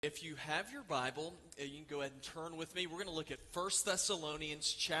If you have your Bible, you can go ahead and turn with me. We're going to look at 1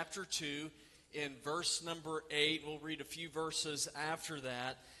 Thessalonians chapter 2 in verse number 8. We'll read a few verses after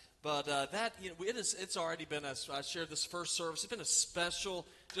that. But it's already been, I shared this first service, it's been a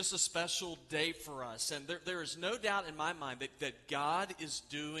special day for us. And there is no doubt in my mind that God is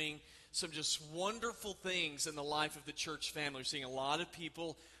doing some just wonderful things in the life of the church family. We're seeing a lot of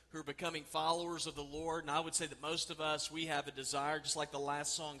people who are becoming followers of the Lord. And I would say that most of us, we have a desire, just like the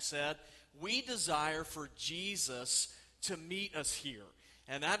last song said, we desire for Jesus to meet us here.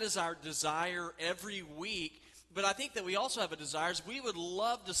 And that is our desire every week. But I think that we also have a desire, is we would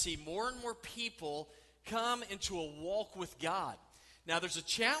love to see more and more people come into a walk with God. Now, there's a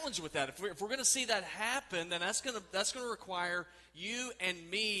challenge with that. If we're going to see that happen, then that's going to require you and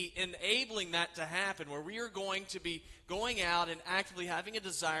me enabling that to happen, where we are going to be going out and actively having a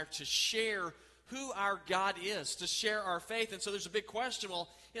desire to share who our God is, to share our faith. And so there's a big question, well,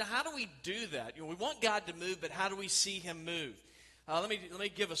 how do we do that? We want God to move, but how do we see Him move? Let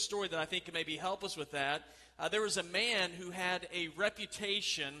me give a story that I think can maybe help us with that. There was a man who had a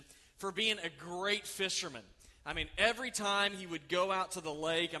reputation for being a great fisherman. I mean, every time he would go out to the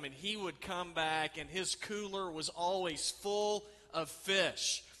lake, he would come back and his cooler was always full of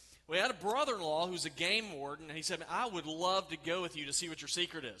fish. We had a brother-in-law who's a game warden, and he said, I would love to go with you to see what your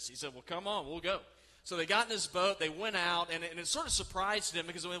secret is. He said, well, come on, we'll go. So they got in his boat, they went out, and it sort of surprised him,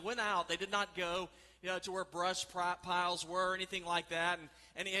 because when they went out, they did not go to where brush piles were or anything like that.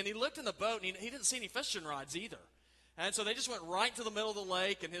 And he looked in the boat, and he didn't see any fishing rods either. And so they just went right to the middle of the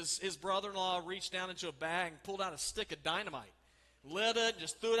lake, and his brother-in-law reached down into a bag and pulled out a stick of dynamite, lit it,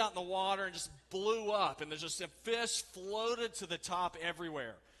 just threw it out in the water, and just blew up. And there's just fish floated to the top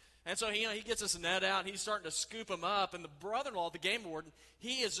everywhere. And so he gets his net out, and he's starting to scoop them up. And the brother-in-law, the game warden,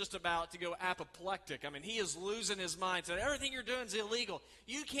 he is just about to go apoplectic. He is losing his mind. Said, everything you're doing is illegal.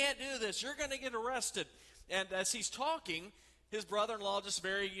 You can't do this. You're going to get arrested. And as he's talking, his brother-in-law just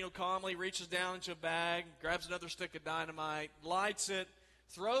very, calmly reaches down into a bag, grabs another stick of dynamite, lights it,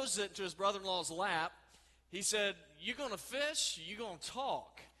 throws it into his brother-in-law's lap. He said, you going to fish? You going to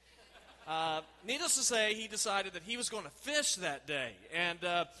talk? Needless to say, he decided that he was going to fish that day. And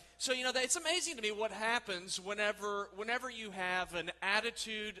so, it's amazing to me what happens whenever you have an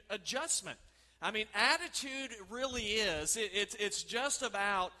attitude adjustment. Attitude really is. It's just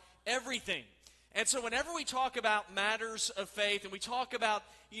about everything. And so whenever we talk about matters of faith and we talk about,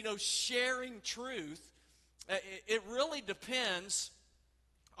 sharing truth, it really depends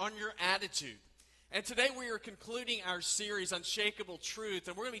on your attitude. And today we are concluding our series, Unshakable Truth,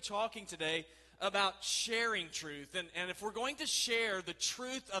 and we're going to be talking today about sharing truth. And if we're going to share the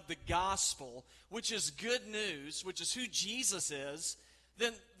truth of the gospel, which is good news, which is who Jesus is,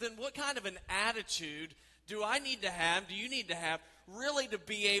 then what kind of an attitude do I need to have, do you need to have, really to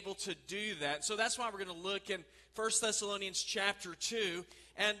be able to do that? So that's why we're going to look in 1 Thessalonians chapter 2.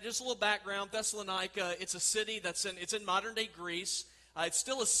 And just a little background, Thessalonica, it's a city it's in modern-day Greece. It's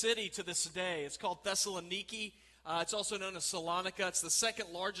still a city to this day. It's called Thessaloniki. It's also known as Salonika. It's the second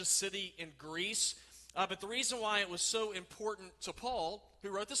largest city in Greece. But the reason why it was so important to Paul, who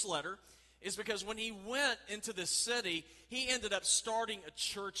wrote this letter, is because when he went into this city, he ended up starting a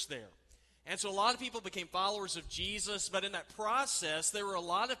church there. And so a lot of people became followers of Jesus, but in that process, there were a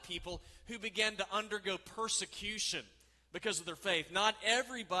lot of people who began to undergo persecution because of their faith. Not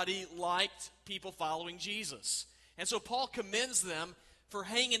everybody liked people following Jesus. And so Paul commends them for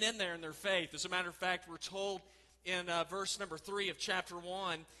hanging in there in their faith. As a matter of fact, we're told in verse number 3 of chapter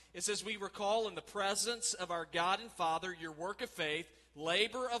 1, it says, we recall in the presence of our God and Father your work of faith,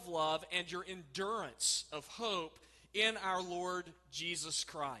 labor of love, and your endurance of hope in our Lord Jesus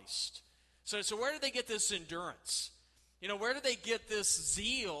Christ. So where did they get this endurance? Where did they get this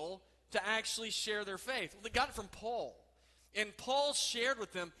zeal to actually share their faith? Well, they got it from Paul. And Paul shared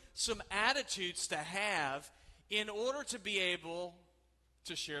with them some attitudes to have in order to be able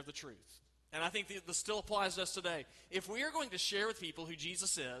to share the truth. And I think this still applies to us today. If we are going to share with people who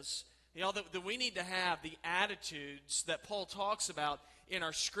Jesus is, that we need to have the attitudes that Paul talks about in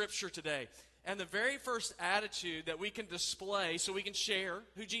our scripture today. And the very first attitude that we can display so we can share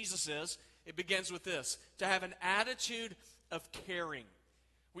who Jesus is, it begins with this: to have an attitude of caring.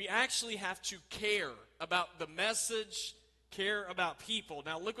 We actually have to care about the message, care about people.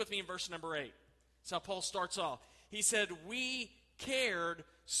 Now look with me in verse number 8. That's how Paul starts off. He said, we cared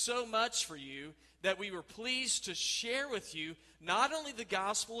so much for you that we were pleased to share with you not only the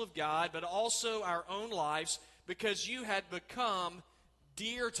gospel of God, but also our own lives, because you had become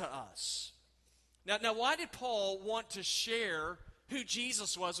dear to us. Now why did Paul want to share who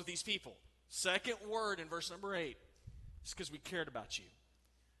Jesus was with these people? Second word in verse number 8. It's because we cared about you.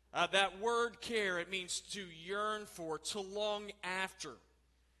 That word care, it means to yearn for, to long after.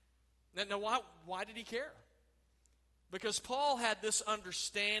 Now why did he care? Because Paul had this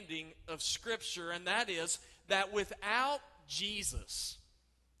understanding of Scripture, and that is that without Jesus,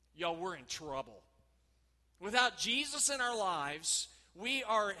 y'all, we're in trouble. Without Jesus in our lives, we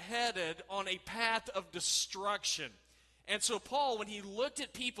are headed on a path of destruction. And so Paul, when he looked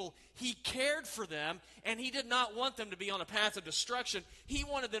at people, he cared for them, and he did not want them to be on a path of destruction. He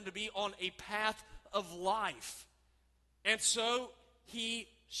wanted them to be on a path of life. And so he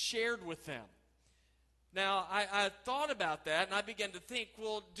shared with them. Now, I thought about that, and I began to think,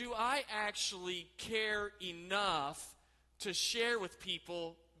 well, do I actually care enough to share with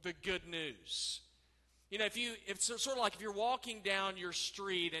people the good news? You know, if sort of like if you're walking down your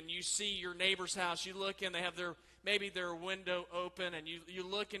street and you see your neighbor's house, you look in, they have maybe their window open, and you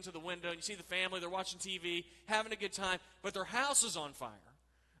look into the window and you see the family, they're watching TV, having a good time, but their house is on fire.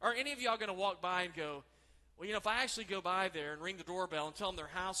 Are any of y'all going to walk by and go, well, you know, if I actually go by there and ring the doorbell and tell them their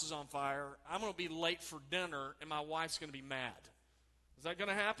house is on fire, I'm going to be late for dinner and my wife's going to be mad? Is that going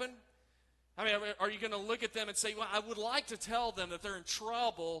to happen? I mean, are you going to look at them and say, well, I would like to tell them that they're in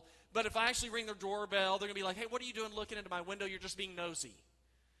trouble, but if I actually ring their doorbell, they're going to be like, hey, what are you doing looking into my window? You're just being nosy.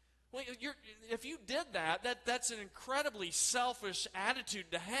 Well, if you did that's an incredibly selfish attitude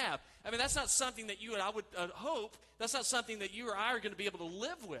to have. I mean, that's not something that you and I would hope, that's not something that you or I are going to be able to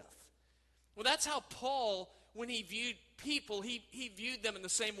live with. Well, that's how Paul, when he viewed people, he viewed them in the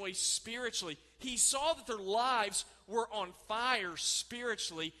same way spiritually. He saw that their lives were on fire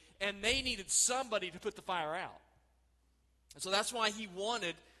spiritually, and they needed somebody to put the fire out. And so that's why he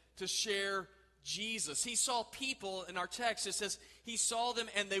wanted to share Jesus. He saw people, in our text, it says, he saw them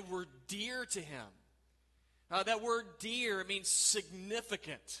and they were dear to him. That word dear means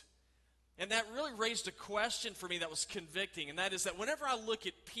significant. And that really raised a question for me that was convicting, and that is that whenever I look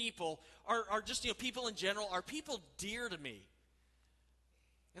at people, are just, people in general, are people dear to me?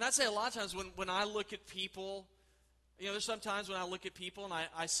 And I'd say a lot of times when I look at people, there's some times when I look at people and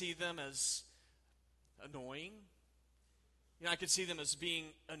I see them as annoying. I could see them as being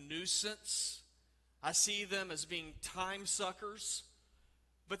a nuisance. I see them as being time suckers.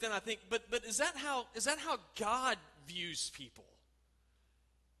 But then I think, but is that how God views people?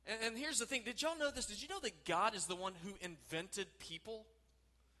 And here's the thing. Did y'all know this? Did you know that God is the one who invented people?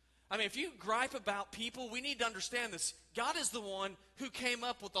 I mean, if you gripe about people, we need to understand this. God is the one who came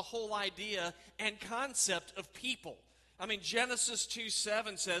up with the whole idea and concept of people. I mean, Genesis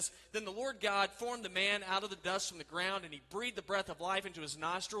 2:7 says, then the Lord God formed the man out of the dust from the ground, and he breathed the breath of life into his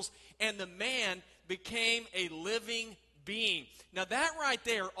nostrils, and the man became a living being. Now that right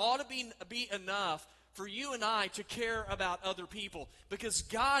there ought to be enough for you and I to care about other people, because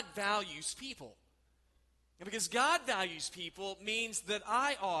God values people. And because God values people means that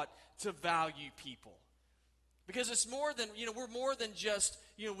I ought to value people. Because it's more than, we're more than just,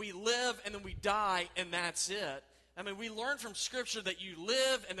 we live and then we die and that's it. I mean, we learn from Scripture that you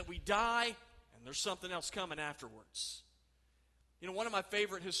live and that we die and there's something else coming afterwards. One of my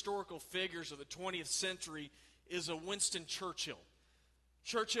favorite historical figures of the 20th century is a Winston Churchill.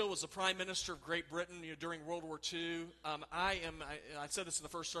 Churchill was the Prime Minister of Great Britain during World War II. I said this in the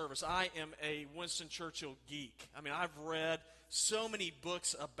first service, I am a Winston Churchill geek. I mean, I've read so many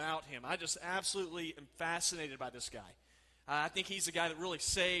books about him. I just absolutely am fascinated by this guy. I think he's the guy that really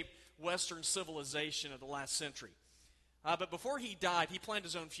saved Western civilization of the last century. But before he died, he planned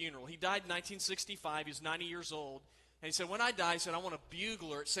his own funeral. He died in 1965. He was 90 years old. And he said, when I die, he said, I want a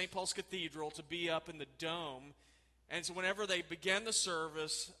bugler at St. Paul's Cathedral to be up in the dome. And so whenever they begin the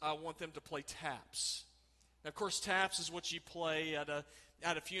service, I want them to play taps. Now, of course, taps is what you play at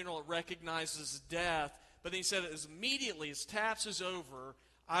a funeral. It recognizes death. But then he said, as immediately as taps is over,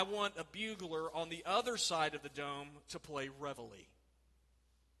 I want a bugler on the other side of the dome to play reveille.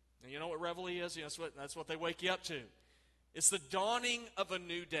 Now, you know what reveille is? That's what they wake you up to. It's the dawning of a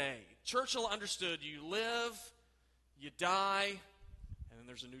new day. Churchill understood you live, you die, and then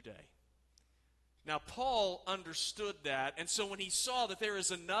there's a new day. Now, Paul understood that, and so when he saw that there is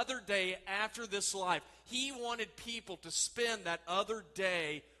another day after this life, he wanted people to spend that other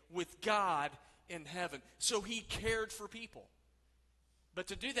day with God in heaven. So he cared for people. But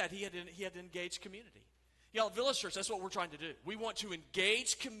to do that, he had to engage community. Y'all, at Village Church, that's what we're trying to do. We want to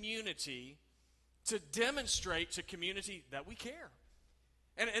engage community to demonstrate to community that we care.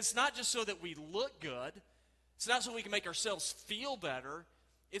 And it's not just so that we look good. It's not so we can make ourselves feel better.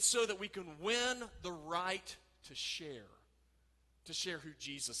 It's so that we can win the right to share who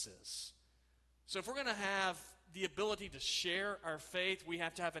Jesus is. So if we're going to have the ability to share our faith, we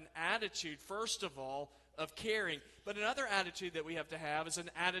have to have an attitude, first of all, of caring. But another attitude that we have to have is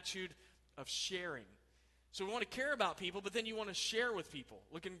an attitude of sharing. So we want to care about people, but then you want to share with people.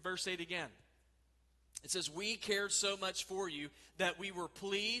 Look in verse 8 again. It says, we cared so much for you that we were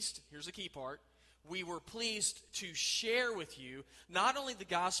pleased, here's the key part, we were pleased to share with you not only the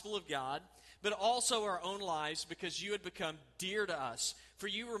gospel of God, but also our own lives, because you had become dear to us. For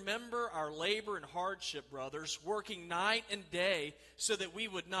you remember our labor and hardship, brothers, working night and day so that we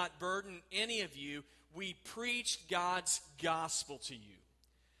would not burden any of you. We preached God's gospel to you.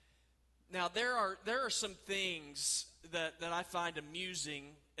 Now, there are some things that I find amusing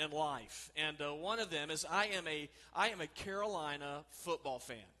in life, and one of them is I am a Carolina football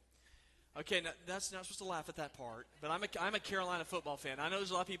fan. Okay, now that's not supposed to laugh at that part, but I'm a Carolina football fan. I know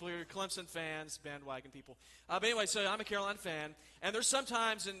there's a lot of people here, Clemson fans, bandwagon people. But anyway, so I'm a Carolina fan, and there's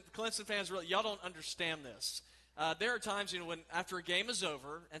sometimes, and Clemson fans, really, y'all don't understand this. There are times, when after a game is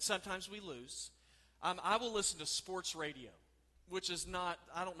over, and sometimes we lose, I will listen to sports radio, which is not,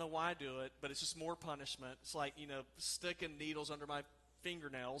 I don't know why I do it, but it's just more punishment. It's like, sticking needles under my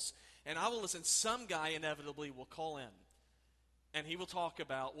fingernails, and I will listen. Some guy inevitably will call in. And he will talk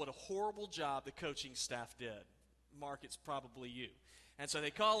about what a horrible job the coaching staff did. Mark, it's probably you. And so they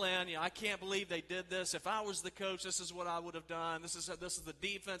call in, I can't believe they did this. If I was the coach, this is what I would have done. This is the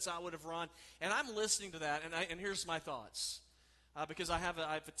defense I would have run. And I'm listening to that, and here's my thoughts. Because I have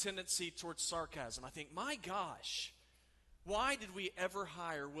a tendency towards sarcasm. I think, my gosh, why did we ever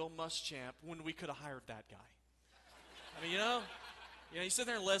hire Will Muschamp when we could have hired that guy? I mean, you sit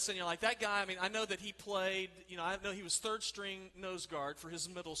there and listen, you're like, that guy, I know that he played, I know he was third string nose guard for his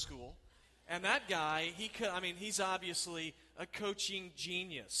middle school. And that guy, he's obviously a coaching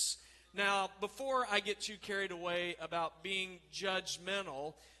genius. Now, before I get too carried away about being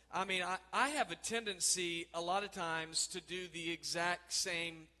judgmental, I have a tendency a lot of times to do the exact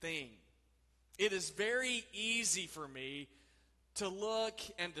same thing. It is very easy for me to look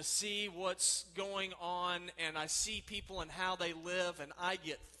and to see what's going on, and I see people and how they live, and I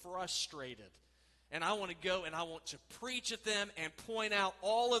get frustrated. And I want to go and I want to preach at them and point out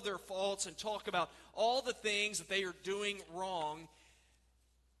all of their faults and talk about all the things that they are doing wrong,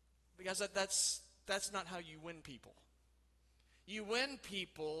 because that's not how you win people. You win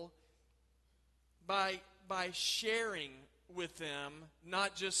people by sharing with them,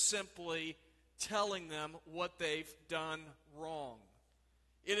 not just simply telling them what they've done wrong.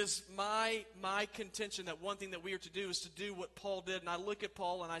 It is my contention that one thing that we are to do is to do what Paul did. And I look at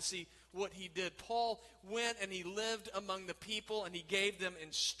Paul and I see what he did. Paul went and he lived among the people and he gave them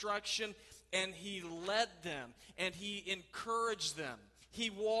instruction and he led them and he encouraged them. He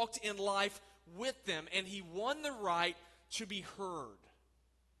walked in life with them and he won the right to be heard.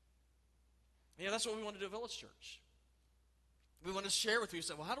 That's what we want to do at Village Church. We want to share with you. You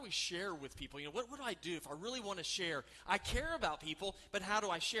say, well, how do we share with people? What do I do if I really want to share? I care about people, but how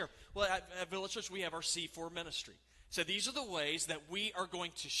do I share? Well, at Village Church, we have our C4 ministry. So these are the ways that we are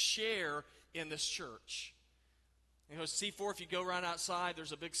going to share in this church. C4, if you go around outside,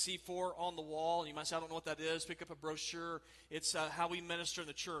 there's a big C4 on the wall. And you might say, I don't know what that is. Pick up a brochure. It's how we minister in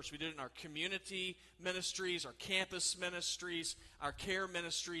the church. We do it in our community ministries, our campus ministries, our care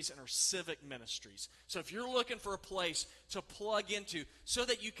ministries, and our civic ministries. So if you're looking for a place to plug into so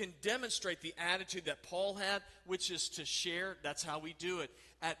that you can demonstrate the attitude that Paul had, which is to share, that's how we do it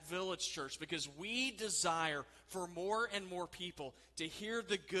at Village Church, because we desire for more and more people to hear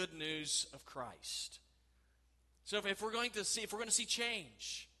the good news of Christ. So if we're going to see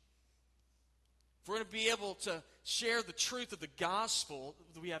change, if we're going to be able to share the truth of the gospel,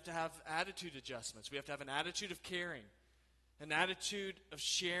 we have to have attitude adjustments. We have to have an attitude of caring, an attitude of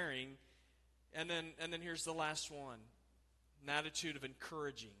sharing, and then here's the last one, an attitude of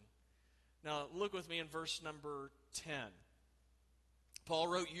encouraging. Now look with me in verse number 10. Paul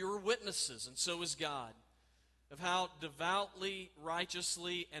wrote, "You are witnesses, and so is God, of how devoutly,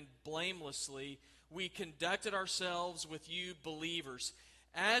 righteously, and blamelessly we conducted ourselves with you believers.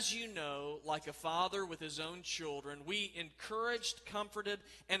 As you know, like a father with his own children, we encouraged, comforted,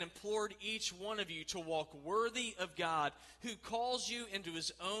 and implored each one of you to walk worthy of God, who calls you into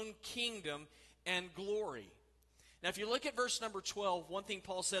his own kingdom and glory." Now, if you look at verse number 12, one thing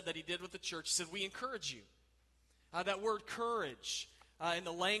Paul said that he did with the church, he said, we encourage you. That word courage, in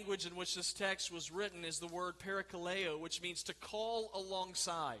the language in which this text was written, is the word parakaleo, which means to call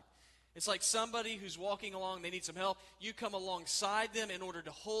alongside. It's like somebody who's walking along, they need some help. You come alongside them in order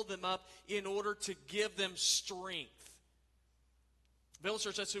to hold them up, in order to give them strength. Village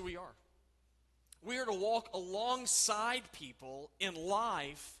Church, that's who we are. We are to walk alongside people in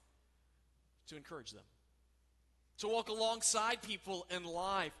life to encourage them. To walk alongside people in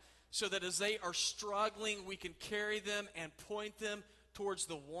life so that as they are struggling, we can carry them and point them towards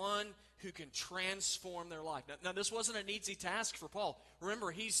the one who can transform their life. Now, this wasn't an easy task for Paul. Remember,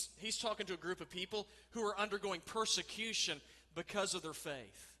 he's talking to a group of people who are undergoing persecution because of their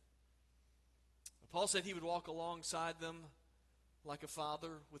faith. Paul said he would walk alongside them like a father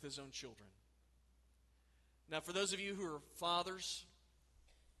with his own children. Now, for those of you who are fathers,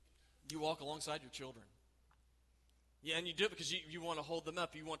 you walk alongside your children. Yeah, and you do it because you want to hold them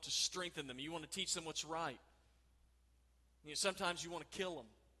up. You want to strengthen them. You want to teach them what's right. Sometimes you want to kill them.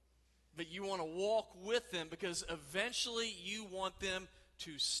 But you want to walk with them because eventually you want them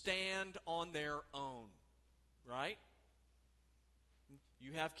to stand on their own. Right?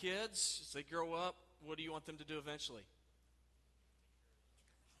 You have kids, as they grow up, what do you want them to do eventually?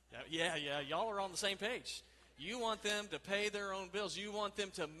 Yeah, y'all are on the same page. You want them to pay their own bills. You want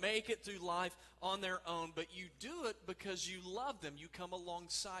them to make it through life on their own, but you do it because you love them. You come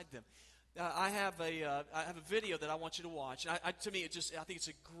alongside them. I have a video that I want you to watch. To me, I think it's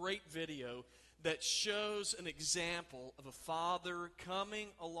a great video that shows an example of a father coming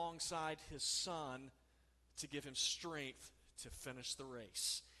alongside his son to give him strength to finish the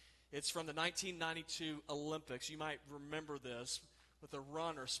race. It's from the 1992 Olympics. You might remember this with a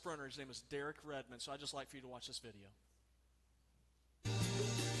runner, sprinter. His name is Derek Redmond. So I'd just like for you to watch this video.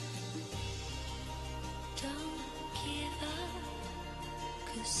 Don't give up,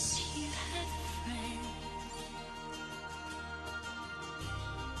 'cause you have friends.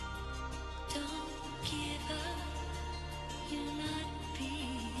 Don't give up, you're not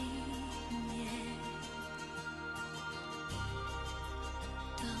beaten yet.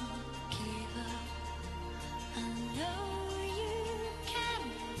 Don't give up, I know you can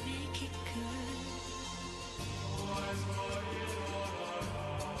make it good.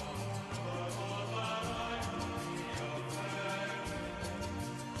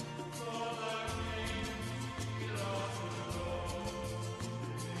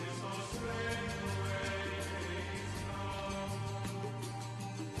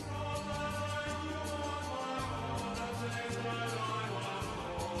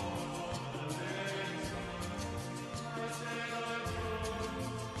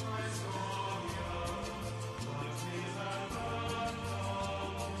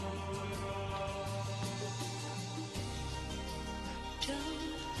 Don't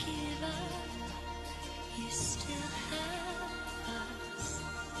give up, you still have us.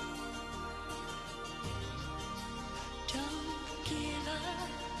 Don't give up,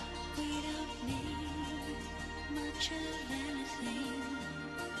 we don't need much of anything.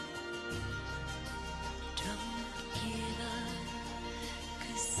 Don't give up,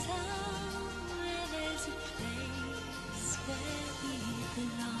 'cause somewhere there's a place where we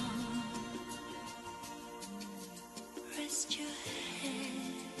belong. Rest your head,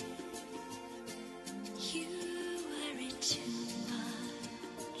 you worry too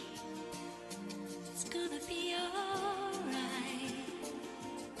much. It's gonna be alright.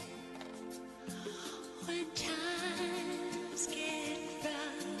 When times get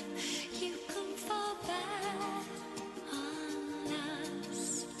rough, you can fall back on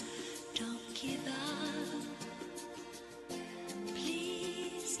us. Don't give up,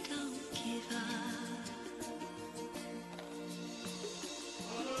 please don't give up.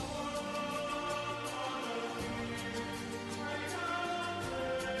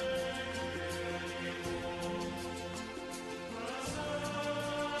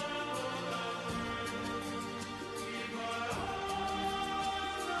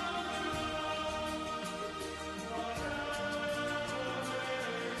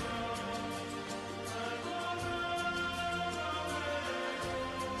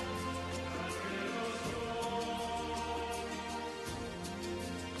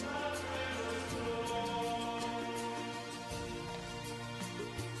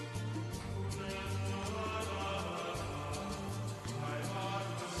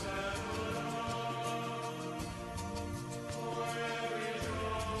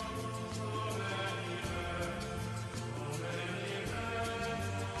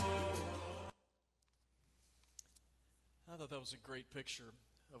 I thought that was a great picture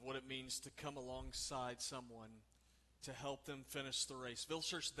of what it means to come alongside someone to help them finish the race. Village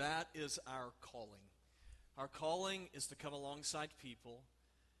Church, that is our calling. Our calling is to come alongside people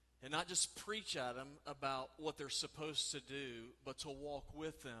and not just preach at them about what they're supposed to do, but to walk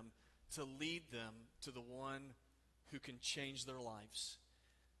with them, to lead them to the one who can change their lives.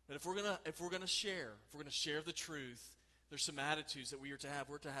 But if we're gonna share the truth, there's some attitudes that we are to have.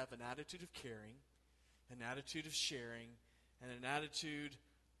 We're to have an attitude of caring, an attitude of sharing, and an attitude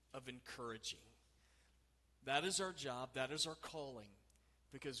of encouraging. That is our job. That is our calling.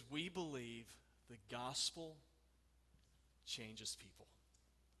 because we believe the gospel changes people.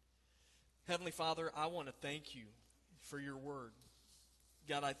 Heavenly Father, I want to thank you for your word.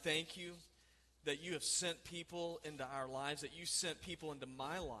 God, I thank you that you have sent people into our lives, that you sent people into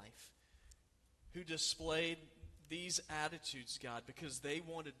my life who displayed these attitudes, God, because they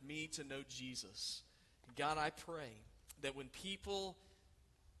wanted me to know Jesus. God, I pray that when people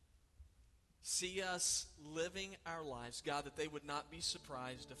see us living our lives, God, that they would not be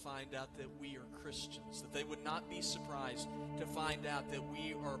surprised to find out that we are Christians, that they would not be surprised to find out that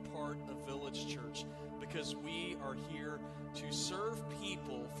we are part of Village Church, because we are here to serve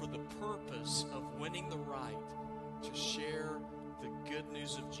people for the purpose of winning the right to share the good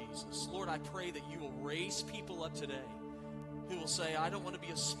news of Jesus. Lord, I pray that you will raise people up today who will say, I don't want to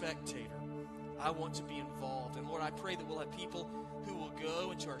be a spectator. I want to be involved. And Lord, I pray that we'll have people who will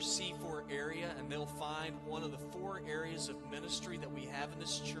go into our C4 area and they'll find one of the 4 areas of ministry that we have in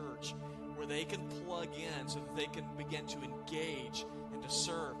this church where they can plug in so that they can begin to engage and to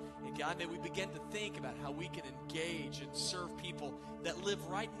serve. And God, may we begin to think about how we can engage and serve people that live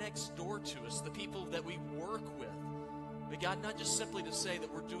right next door to us, the people that we work with. But God, not just simply to say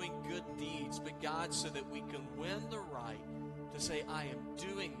that we're doing good deeds, but God, so that we can win the right to say, I am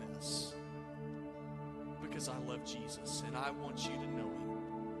doing this because I love Jesus and I want you to know him.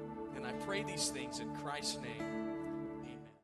 And I pray these things in Christ's name.